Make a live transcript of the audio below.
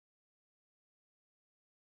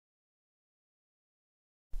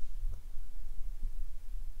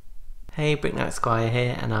Hey, Bricknight Squire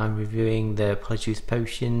here, and I'm reviewing the Polyjuice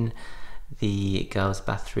Potion, the Girls'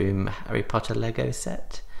 Bathroom Harry Potter Lego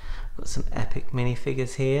set. Got some epic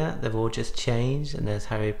minifigures here. They've all just changed, and there's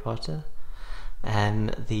Harry Potter.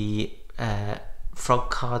 The frog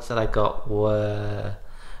cards that I got were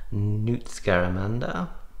Newt Scamander,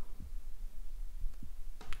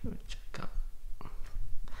 which I got,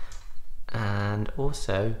 and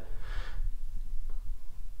also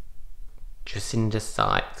Jacinda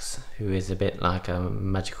Sykes, who is a bit like a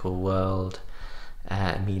magical world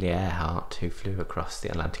Amelia Earhart who flew across the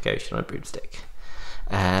Atlantic Ocean on a broomstick.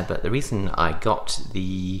 But the reason I got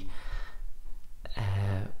the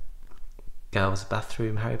Girls'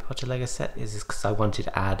 Bathroom Harry Potter Lego set is because I wanted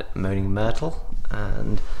to add Moaning Myrtle,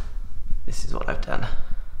 and this is what I've done.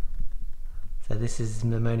 So this is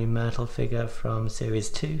the Moaning Myrtle figure from Series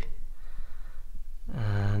 2,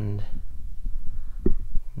 and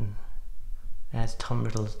there's Tom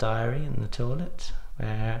Riddle's diary in the toilet,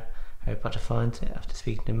 where Harry Potter finds it after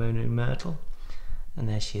speaking to Moaning Myrtle, and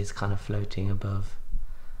there she is kind of floating above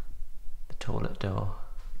the toilet door.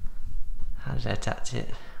 How did I attach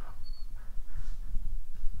it?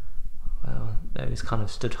 Well, those kind of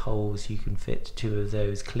stud holes, you can fit two of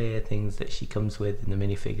those clear things that she comes with in the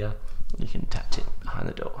minifigure. You can attach it behind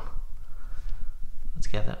the door.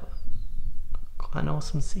 Altogether, quite an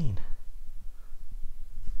awesome scene.